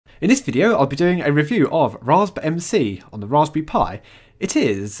In this video, I'll be doing a review of RaspbMC on the Raspberry Pi. It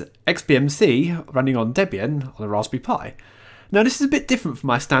is XBMC running on Debian on the Raspberry Pi. Now this is a bit different from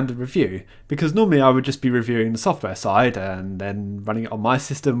my standard review, because normally I would just be reviewing the software side and then running it on my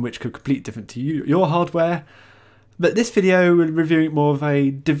system, which could completely different to your hardware. But this video, we're reviewing more of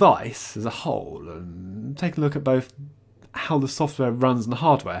a device as a whole and take a look at both how the software runs and the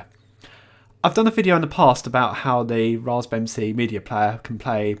hardware. I've done a video in the past about how the RaspbMC Media Player can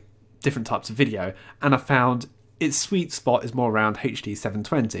play different types of video, and I found its sweet spot is more around HD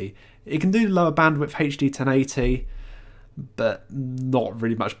 720. It can do lower bandwidth HD 1080, but not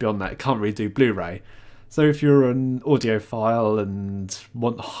really much beyond that. It can't really do Blu-ray. So if you're an audiophile and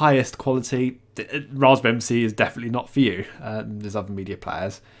want the highest quality, RaspbMC is definitely not for you. There's other media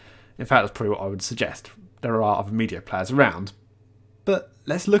players. In fact, that's probably what I would suggest. There are other media players around. But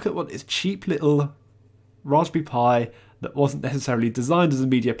let's look at what this cheap little Raspberry Pi that wasn't necessarily designed as a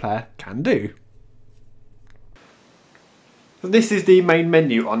media player can do. So this is the main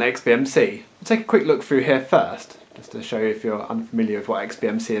menu on XBMC. We'll take a quick look through here first, just to show you if you're unfamiliar with what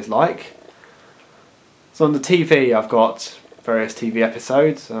XBMC is like. So on the TV I've got various TV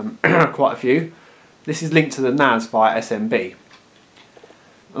episodes, quite a few. This is linked to the NAS via SMB.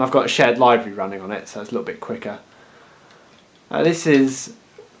 And I've got a shared library running on it, so it's a little bit quicker. This is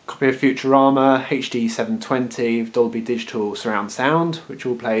a copy of Futurama, HD 720, Dolby Digital surround sound, which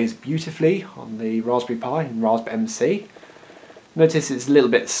all plays beautifully on the Raspberry Pi and RaspbMC. Notice it's a little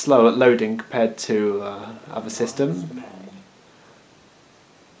bit slow at loading compared to other systems.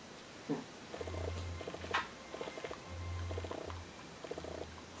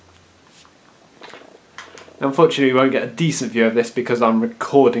 Unfortunately, you won't get a decent view of this because I'm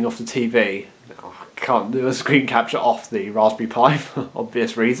recording off the TV. I can't do a screen capture off the Raspberry Pi for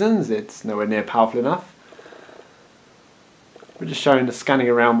obvious reasons. It's nowhere near powerful enough. We're just showing the scanning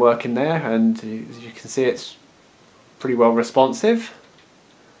around working there, and as you can see, it's pretty well responsive.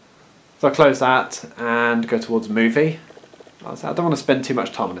 So I close that and go towards a movie. I don't want to spend too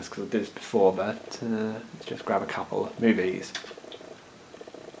much time on this because I did this before, but let's just grab a couple of movies.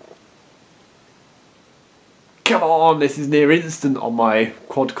 Come on, this is near instant on my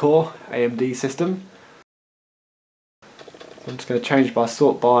quad-core AMD system. So I'm just going to change my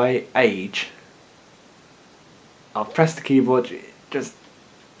sort by age. I've pressed the keyboard, just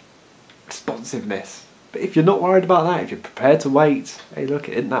responsiveness. But if you're not worried about that, if you're prepared to wait, hey look,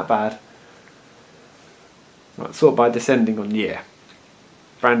 it isn't that bad. Right, sort by descending on year.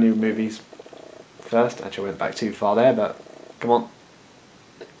 Brand new movies first. Actually I went back too far there, but come on.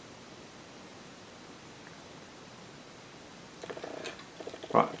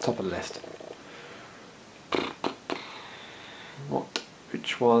 Right, top of the list.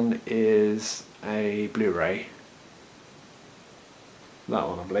 Which one is a Blu-ray? That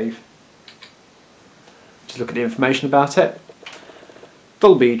one, I believe. Just look at the information about it.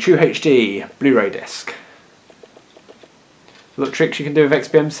 Dolby True HD Blu-ray disc. Look, tricks you can do with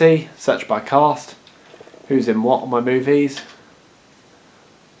XBMC. Search by cast. Who's in what on my movies.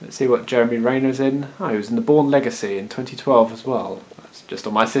 Let's see what Jeremy Rayner's in. Oh, he was in The Bourne Legacy in 2012 as well. That's just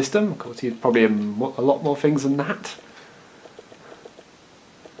on my system. Of course, he's probably in a lot more things than that.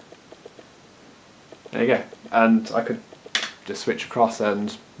 There you go. And I could just switch across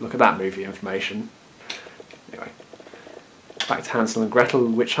and look at that movie information. Anyway, back to Hansel and Gretel,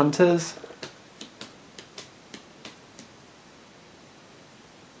 Witch Hunters.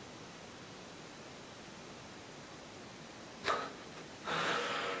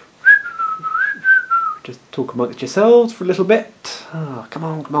 Just talk amongst yourselves for a little bit. Oh, come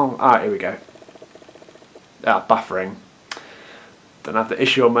on, come on. Alright, here we go. Buffering. Don't have the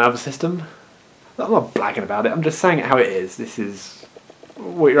issue on my other system. I'm not blagging about it, I'm just saying it how it is. This is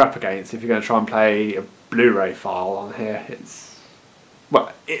what you're up against if you're going to try and play a Blu-ray file on here.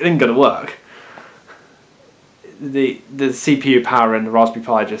 Well, it ain't going to work. The CPU power in the Raspberry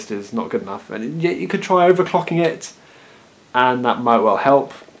Pi just is not good enough. And you could try overclocking it, and that might well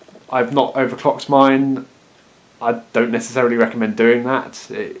help. I've not overclocked mine. I don't necessarily recommend doing that.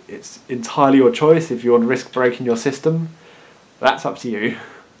 It's entirely your choice if you want to risk breaking your system. That's up to you.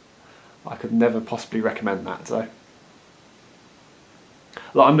 I could never possibly recommend that. So,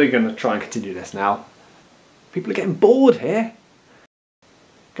 look, I'm going to try and continue this now. People are getting bored here.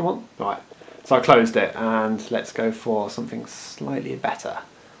 Come on. Right. So I closed it and let's go for something slightly better.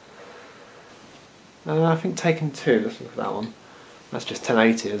 I think Taken 2. Let's look at that one. That's just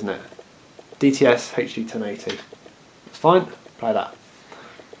 1080, isn't it? DTS HD 1080. That's fine. Play that.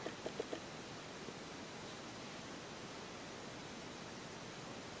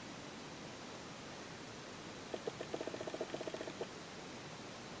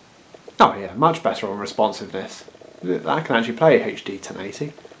 Oh yeah, much better on responsiveness. I can actually play HD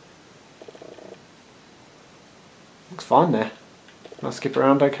 1080. Looks fine there. Can I skip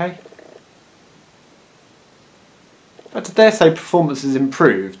around okay? I dare say performance has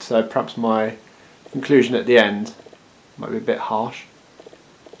improved, so perhaps my conclusion at the end might be a bit harsh.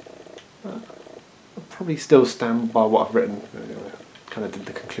 I'll probably still stand by what I've written. I kind of did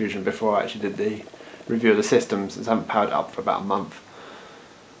the conclusion before I actually did the review of the system, since I haven't powered it up for about a month.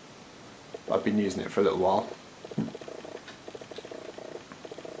 I've been using it for a little while.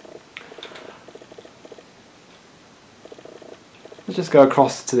 Let's just go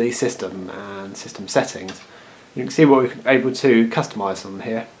across to the system and system settings. You can see what we're able to customise on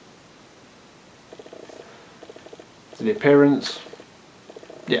here. So the appearance,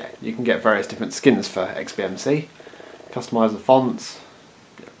 yeah, you can get various different skins for XBMC. Customise the fonts,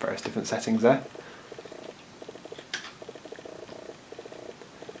 yeah, various different settings there.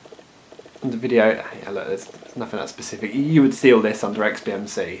 And the video, yeah, look, there's nothing that specific. You would see all this under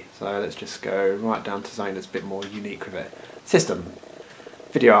XBMC, so let's just go right down to something that's a bit more unique with it. System,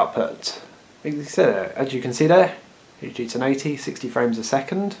 video output. As you can see there, HD 1080, 60 frames a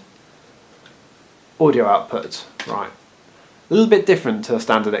second. Audio output, right. A little bit different to a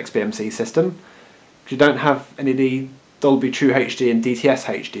standard XBMC system, because you don't have any of the Dolby True HD and DTS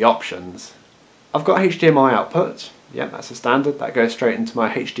HD options. I've got HDMI output, yeah, that's a standard, that goes straight into my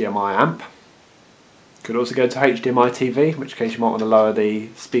HDMI amp. Could also go to HDMI TV, in which case you might want to lower the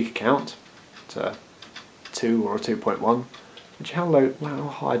speaker count to 2 or a 2.1. Which how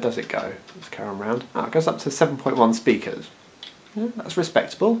high does it go? Let's carry on round. It goes up to 7.1 speakers. Yeah, that's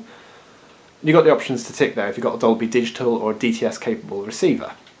respectable. You've got the options to tick there if you've got a Dolby Digital or a DTS capable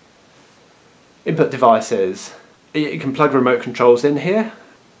receiver. Input devices. You can plug remote controls in here.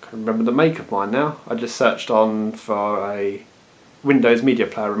 I can't remember the make of mine now. I just searched on for a Windows Media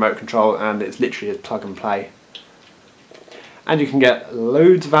Player remote control and it's literally a plug and play. And you can get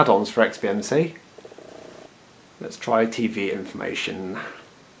loads of add-ons for XBMC. Let's try TV information.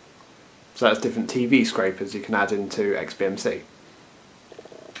 So that's different TV scrapers you can add into XBMC.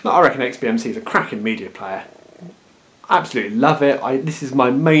 Now, I reckon XBMC is a cracking media player. I absolutely love it. This is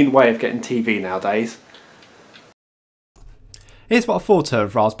my main way of getting TV nowadays. Here's what I thought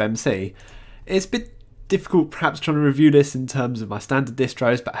of RaspbMC. It's a bit difficult perhaps trying to review this in terms of my standard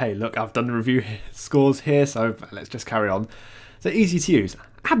distros, but hey look, I've done the review scores here, so let's just carry on. So easy to use.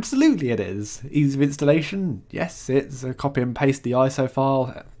 Absolutely it is. Ease of installation, yes, it's a copy and paste the ISO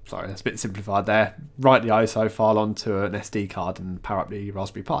file. Sorry, that's a bit simplified there. Write the ISO file onto an SD card and power up the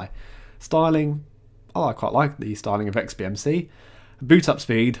Raspberry Pi. Styling, oh, I quite like the styling of XBMC. Boot up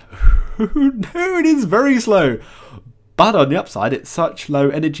speed, no, it is very slow. But on the upside, it's such low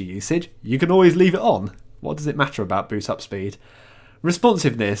energy usage, you can always leave it on. What does it matter about boot up speed?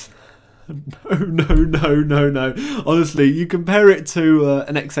 Responsiveness. No. Honestly, you compare it to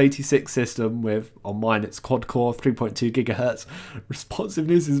an x86 system with, on mine it's quad core, 3.2 GHz.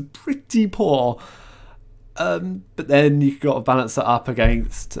 Responsiveness is pretty poor. But then you've got to balance that up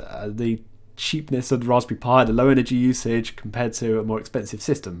against the cheapness of the Raspberry Pi, the low energy usage compared to a more expensive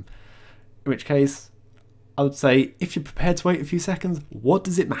system. In which case, I would say, if you're prepared to wait a few seconds, what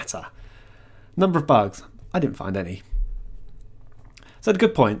does it matter? Number of bugs, I didn't find any. So the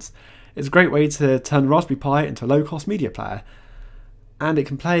good points, it's a great way to turn the Raspberry Pi into a low-cost media player. And it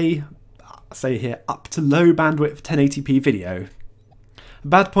can play, say here, up to low bandwidth 1080p video.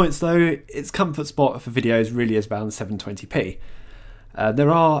 Bad points though, its comfort spot for videos really is around 720p. There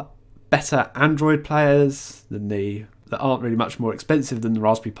are better Android players that aren't really much more expensive than the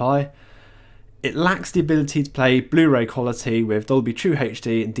Raspberry Pi. It lacks the ability to play Blu-ray quality with Dolby True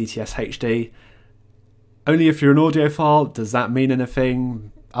HD and DTS HD. Only if you're an audiophile does that mean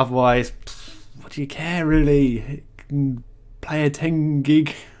anything. Otherwise, what do you care really? It can play a 10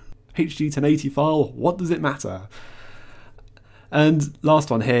 gig HD 1080 file. What does it matter? And last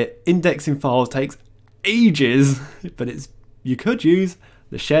one here, indexing files takes ages, but you could use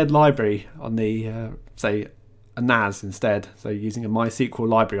the shared library on the say a NAS instead. So using a MySQL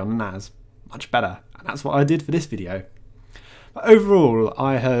library on a NAS. Much better, and that's what I did for this video. But overall,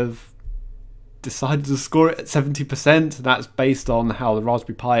 I have decided to score it at 70%. That's based on how the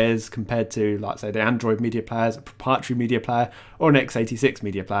Raspberry Pi is compared to, like say, the Android media players, a proprietary media player, or an x86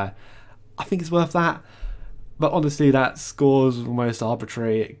 media player. I think it's worth that, but honestly, that score's almost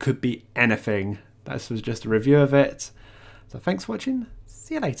arbitrary. It could be anything. This was just a review of it. So thanks for watching.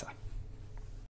 See you later.